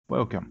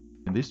Welcome!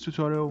 In this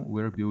tutorial,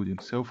 we're building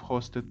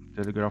self-hosted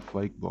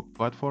Telegraph-like blog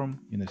platform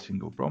in a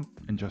single prompt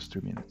in just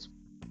 3 minutes.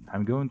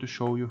 I'm going to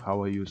show you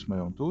how I use my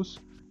own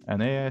tools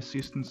and AI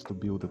assistants to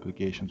build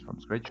applications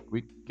from scratch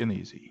quick and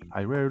easy.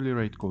 I rarely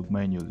write code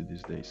manually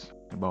these days.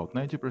 About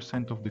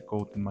 90% of the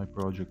code in my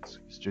projects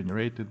is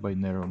generated by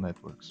neural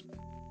networks.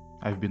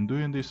 I've been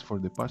doing this for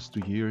the past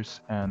 2 years,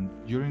 and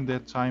during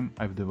that time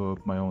I've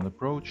developed my own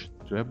approach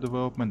to app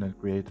development and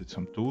created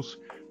some tools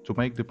to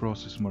make the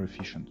process more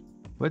efficient.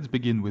 Let's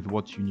begin with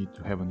what you need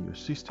to have on your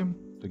system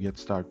to get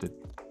started.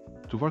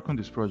 To work on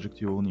this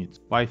project you will need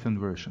Python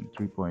version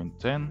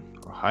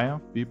 3.10 or higher,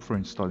 pip for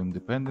installing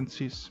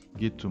dependencies,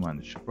 Git to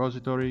manage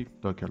repository,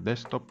 Docker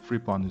desktop, free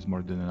plan is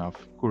more than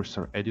enough,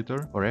 cursor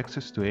editor or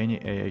access to any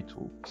AI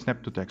tool,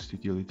 snap-to-text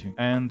utility,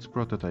 and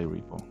prototype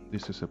repo.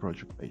 This is a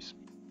project base.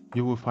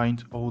 You will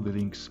find all the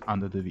links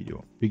under the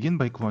video. Begin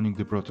by cloning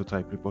the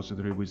prototype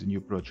repository with a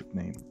new project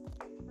name.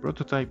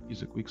 Prototype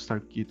is a quick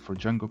start kit for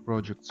Django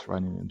projects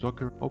running in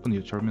Docker. Open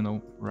your terminal,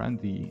 run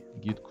the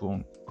git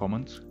clone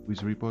command with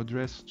repo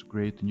address to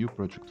create a new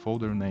project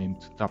folder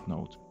named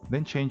TapNote.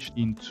 Then change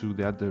into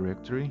that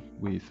directory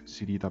with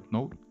cd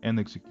TapNote and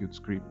execute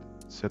script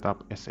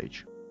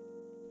setup.sh.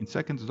 In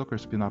seconds, Docker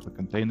spin up a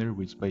container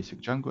with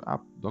basic Django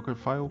app, Docker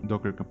file,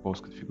 Docker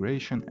compose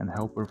configuration, and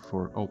helper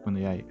for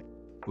OpenAI.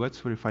 Let's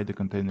verify the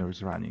container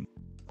is running.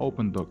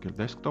 Open Docker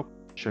desktop,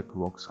 check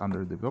logs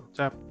under the web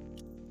tab,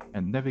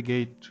 and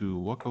navigate to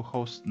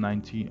localhost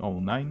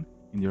 1909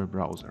 in your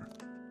browser.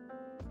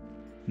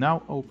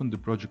 Now open the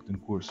project in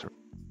Cursor.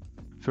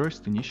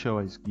 First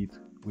initialize Git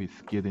with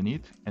git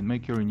init and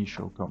make your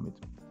initial commit.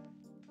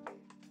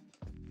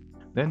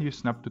 Then use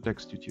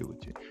snap-to-text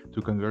utility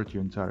to convert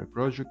your entire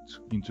project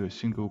into a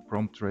single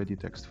prompt-ready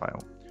text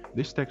file.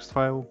 This text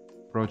file,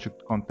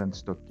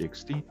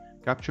 project-contents.txt,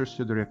 captures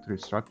your directory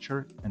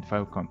structure and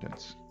file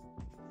contents.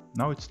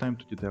 Now it's time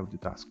to detail the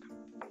task.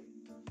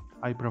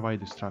 I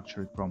provide a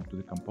structured prompt to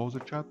the Composer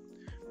chat.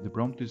 The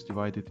prompt is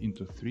divided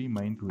into 3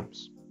 main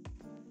groups: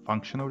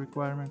 functional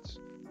requirements,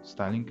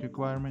 styling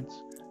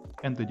requirements,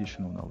 and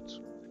additional notes.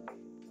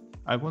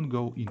 I won't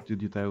go into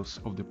details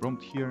of the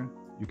prompt here.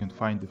 You can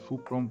find the full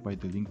prompt by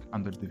the link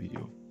under the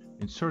video.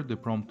 Insert the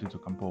prompt into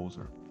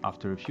Composer.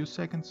 After a few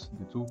seconds,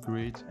 the tool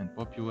creates and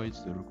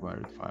populates the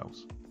required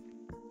files.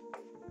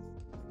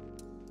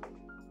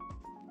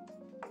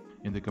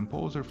 In the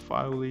Composer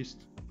file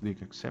list,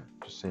 click Accept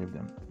to save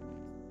them.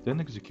 Then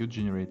execute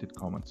generated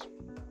commands.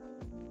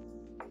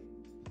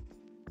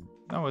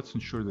 Now let's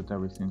ensure that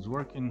everything is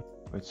working.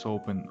 Let's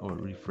open or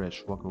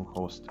refresh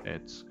localhost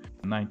at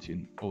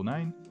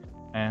 1909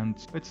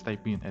 and let's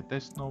type in a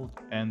test node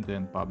and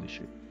then publish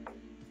it.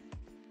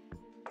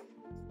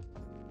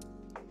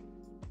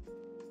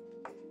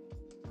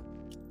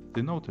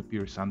 The node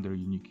appears under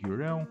unique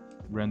URL,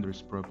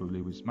 renders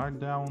properly with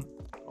Markdown,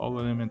 all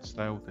element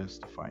style tests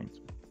defined.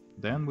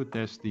 Then we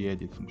test the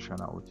edit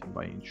functionality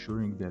by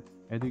ensuring that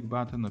edit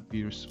button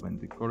appears when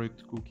the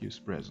correct cookie is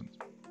present.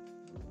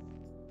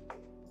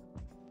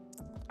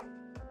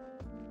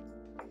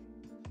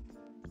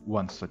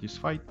 Once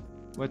satisfied,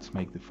 let's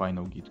make the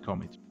final git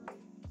commit.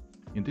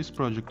 In this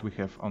project we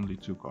have only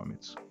 2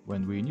 commits,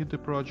 when we init the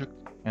project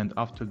and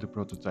after the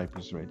prototype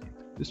is ready.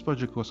 This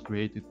project was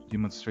created to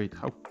demonstrate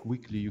how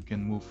quickly you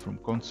can move from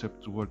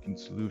concept to working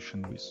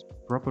solution with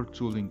proper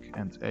tooling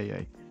and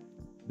AI.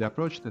 The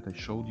approach that I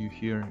showed you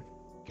here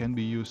can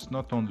be used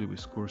not only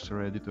with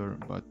Cursor editor,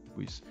 but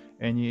with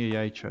any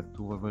AI chat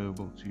tool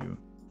available to you.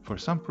 For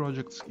some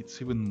projects,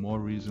 it's even more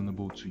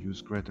reasonable to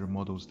use greater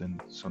models than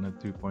Sonnet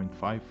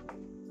 3.5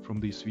 from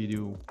this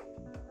video.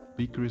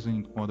 Big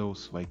reasoning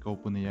models like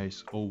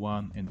OpenAI's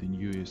O1 and the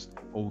newest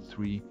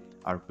O3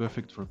 are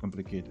perfect for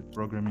complicated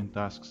programming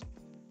tasks,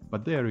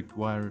 but they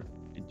require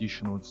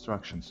additional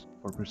instructions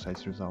for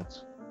precise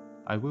results.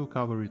 I will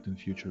cover it in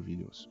future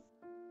videos.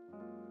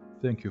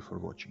 Thank you for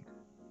watching.